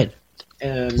 I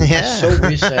so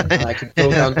wish that I could go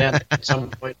down there at some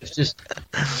point. It's just,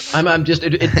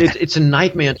 it's a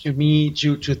nightmare to me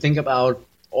to think about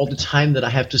all the time that I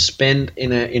have to spend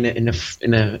in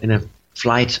a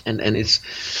flight, and it's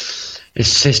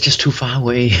just too far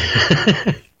away.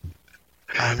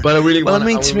 But I really Well, want. I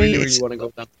mean, to me, really want to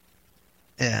go down.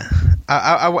 Yeah,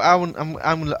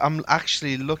 I'm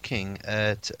actually looking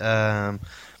at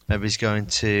maybe he's going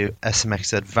to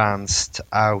SMX Advanced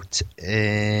out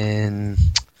in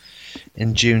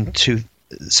June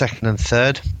 2nd and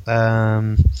 3rd.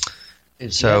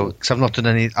 So, because I've not done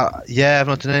any, I've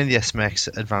not done any of the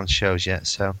SMX Advanced shows yet.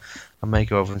 So I may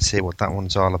go over and see what that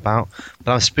one's all about.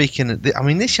 But I'm speaking at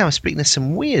this year I'm speaking at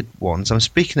some weird ones. I'm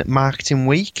speaking at Marketing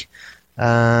Week.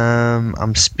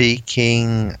 I'm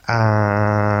speaking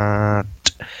at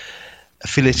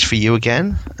Affiliates for You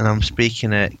again, and I'm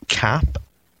speaking at CAP,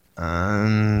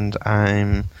 and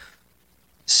I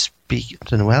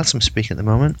don't know where else I'm speaking at the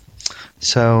moment.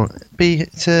 So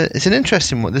it's an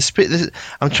interesting one.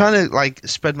 I'm trying to like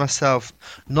spread myself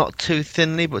not too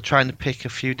thinly, but trying to pick a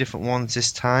few different ones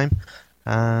this time.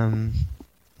 So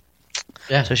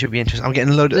it should be interesting. I'm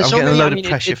getting a load of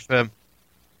pressure from.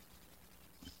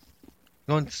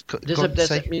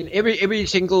 Every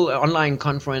single online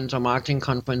conference or marketing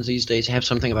conference these days have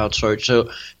something about search. So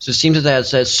it seems that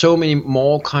there's so many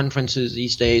more conferences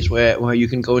these days where you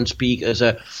can go and speak as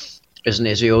an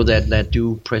SEO that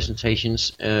do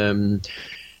presentations. In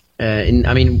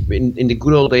the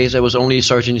good old days there was only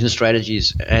search engine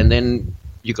strategies, and then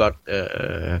you got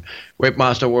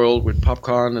Webmaster World with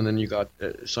Popcorn, and then you got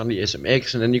suddenly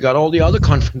SMX, and then you got all the other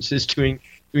conferences doing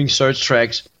search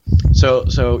tracks.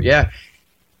 So yeah.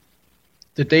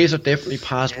 The days are definitely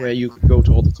past where you could go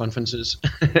to all the conferences.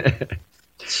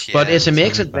 But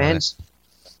SMX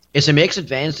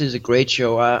Advanced is a great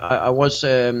show. I was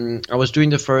doing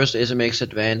the first SMX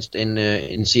Advanced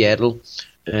in Seattle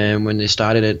when they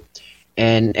started it,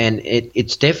 and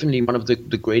it's definitely one of the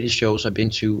greatest shows I've been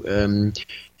to.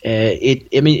 I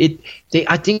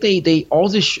think all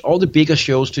the bigger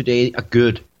shows today are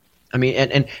good. I mean,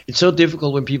 and it's so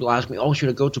difficult when people ask me, oh, should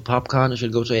I go to Popcorn, or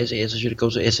should I go to SAS, or should I go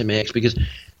to SMX? Because,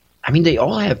 I mean, they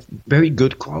all have very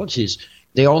good qualities.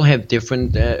 They all have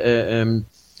different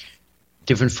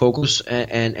focus,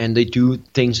 and they do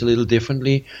things a little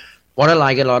differently. What I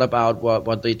like a lot about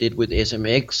what they did with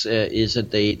SMX is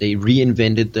that they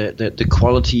reinvented the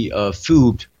quality of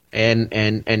food and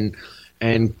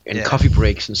coffee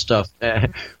breaks and stuff,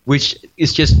 which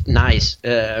is just nice.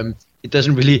 It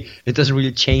doesn't really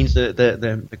change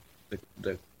the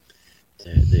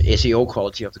SEO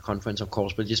quality of the conference, of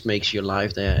course, but it just makes your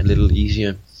life there a little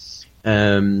easier.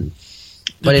 But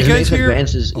SMX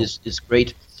Advanced is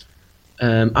great.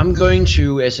 I'm going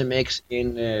to SMX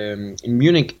in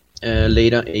Munich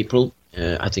later April.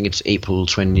 I think it's April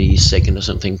 22nd or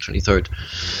something, 23rd.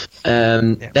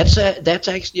 That's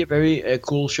actually a very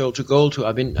cool show to go to.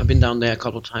 I've been down there a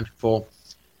couple of times before.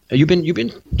 You've been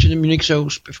to the Munich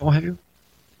shows before, have you?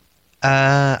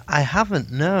 I haven't.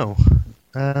 No.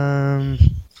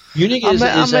 Munich is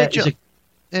a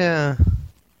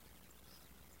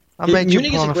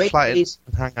great place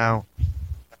and hang out.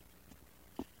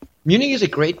 Munich is a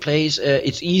great place.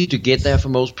 It's easy to get there for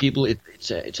most people. It's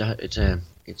an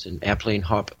airplane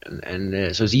hop,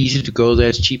 and so it's easy to go there.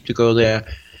 It's cheap to go there,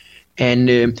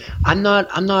 and I'm not.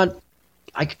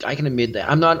 I can admit that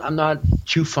I'm not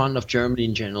too fond of Germany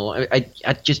in general. I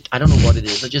don't know what it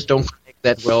is. I just don't connect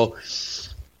that well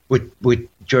with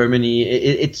Germany.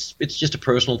 It's just a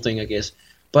personal thing, I guess.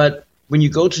 But when you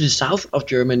go to the south of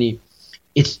Germany,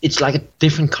 it's like a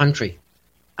different country.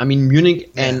 I mean, Munich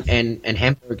and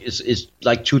Hamburg is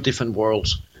like two different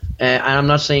worlds. And I'm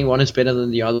not saying one is better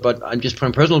than the other, but I'm just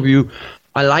from a personal view,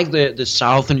 I like the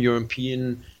Southern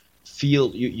European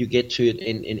feel you get to it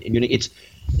in Munich.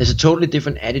 There's a totally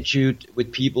different attitude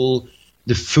with people.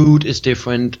 The food is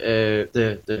different.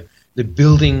 The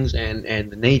buildings and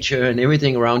the nature and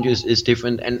everything around you is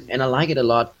different. And I like it a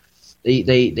lot.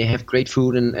 They have great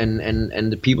food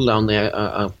and the people down there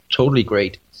are totally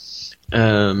great.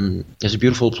 It's a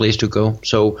beautiful place to go.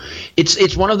 So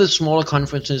it's one of the smaller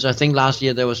conferences. I think last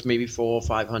year there was maybe 400 or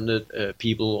 500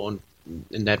 people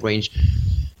in that range.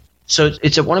 So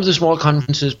it's one of the small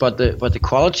conferences, but the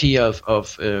quality of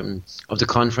the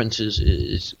conferences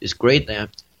is great there,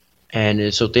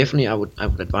 and so definitely I would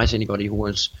advise anybody who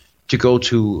wants to go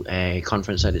to a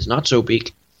conference that is not so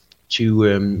big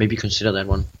to maybe consider that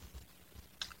one.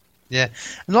 Yeah,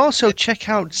 and also check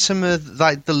out some of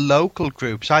like the local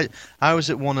groups. I was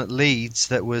at one at Leeds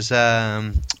that was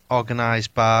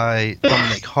organised by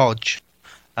Dominic Hodge,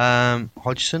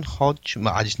 Hodgson. Well,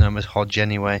 I just know him as Hodge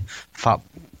anyway. Fat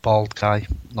bald guy,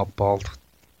 not bald,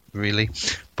 really,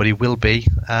 but he will be.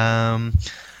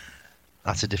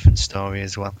 That's a different story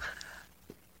as well.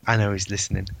 I know he's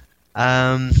listening.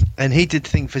 And he did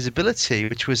Think Visibility,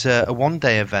 which was a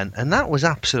one-day event, and that was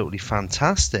absolutely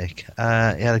fantastic. He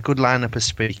had a good lineup of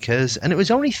speakers, and it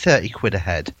was only 30 quid a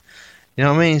head. You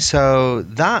know what I mean? So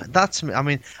that's, I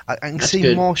mean, I can see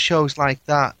good. More shows like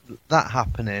that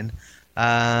happening.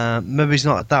 Maybe it's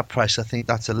not at that price. I think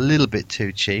that's a little bit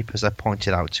too cheap, as I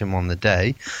pointed out to him on the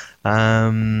day.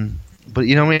 But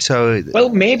you know what I mean? So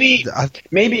maybe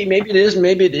it is,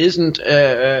 maybe it isn't.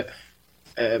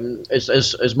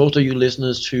 As most of you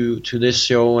listeners to this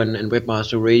show and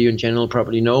Webmaster Radio in general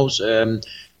probably knows,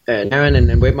 Darren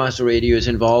and Webmaster Radio is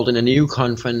involved in a new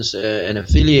conference, an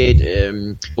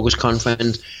affiliate focus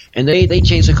conference, and they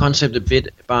changed the concept a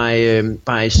bit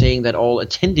by saying that all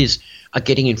attendees are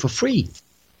getting in for free,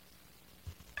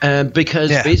 because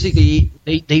basically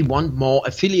they want more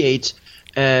affiliates,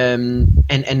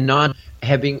 and not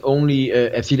having only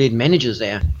affiliate managers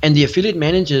there. And the affiliate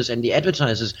managers and the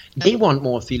advertisers, they want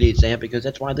more affiliates there because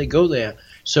that's why they go there.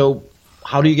 So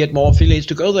how do you get more affiliates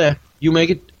to go there? You make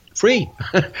it free.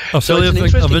 So it's an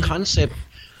interesting concept,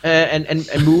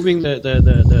 and moving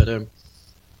the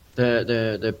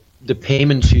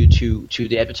payment to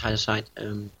the advertiser side.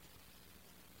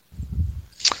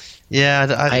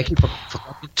 I actually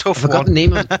forgot the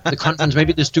name of the conference.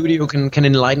 Maybe the studio can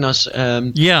enlighten us.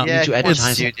 Into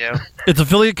advertising. It's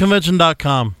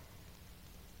affiliateconvention.com.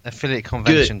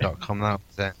 Affiliateconvention.com. That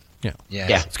was it.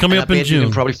 Yeah. It's coming up in June. You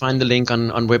can probably find the link on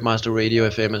Webmaster Radio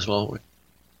FM as well.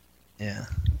 Yeah.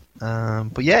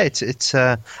 But yeah, it's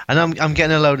and I'm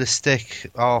getting a load of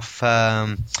stick off.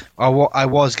 I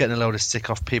was getting a load of stick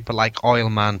off people like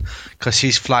Oilman, because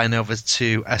he's flying over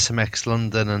to SMX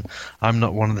London and I'm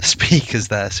not one of the speakers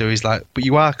there. So he's like, "But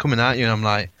you are coming, aren't you?" And I'm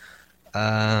like,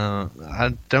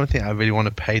 I don't think I really want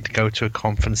to pay to go to a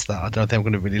conference that I don't think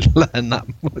I'm going to really learn that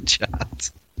much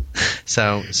at.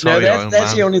 So sorry,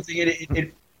 that's the only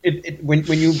thing.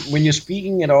 When you're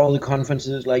speaking at all the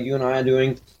conferences like you and I are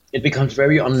doing, it becomes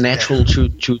very unnatural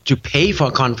to pay for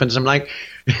a conference. I'm like,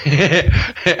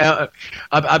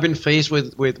 I've been faced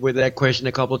with that question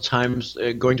a couple of times,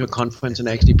 going to a conference and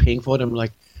actually paying for it. I'm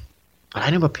like, but I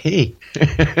never pay.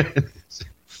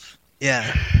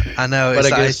 Yeah, I know.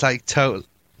 It's like totally.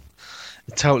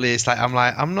 It's like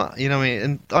I'm not. You know what I mean?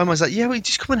 And I'm always like, yeah, we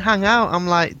just come and hang out. I'm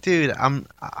like, dude,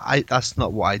 that's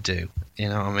not what I do. You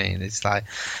know what I mean? It's like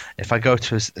if I go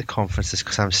to a conference, it's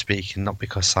because I'm speaking, not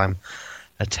because I'm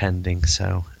attending.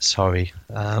 So sorry,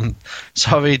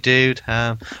 dude.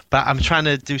 But I'm trying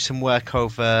to do some work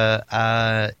over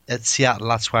at Seattle.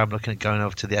 That's why I'm looking at going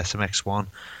over to the SMX one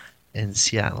in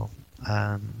Seattle.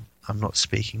 I'm not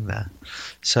speaking there,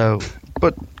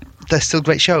 but they're still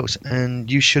great shows,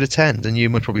 and you should attend. And you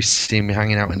would probably see me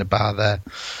hanging out in a bar there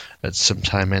at some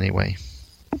time anyway.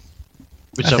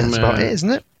 Which that's about it,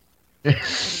 isn't it?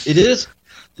 It is.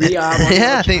 We are.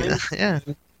 I think. Yeah.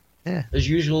 As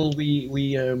usual,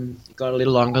 we got a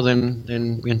little longer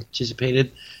than we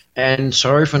anticipated, and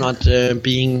sorry for not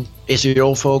being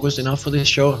SEO focused enough for this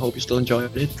show. I hope you still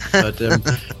enjoyed it, but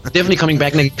definitely coming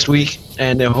back next week,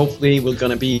 and hopefully we're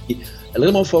gonna be a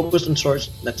little more focused on search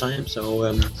that time.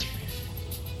 So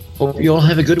hope you all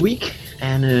have a good week,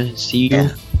 and see you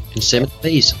in 7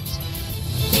 days.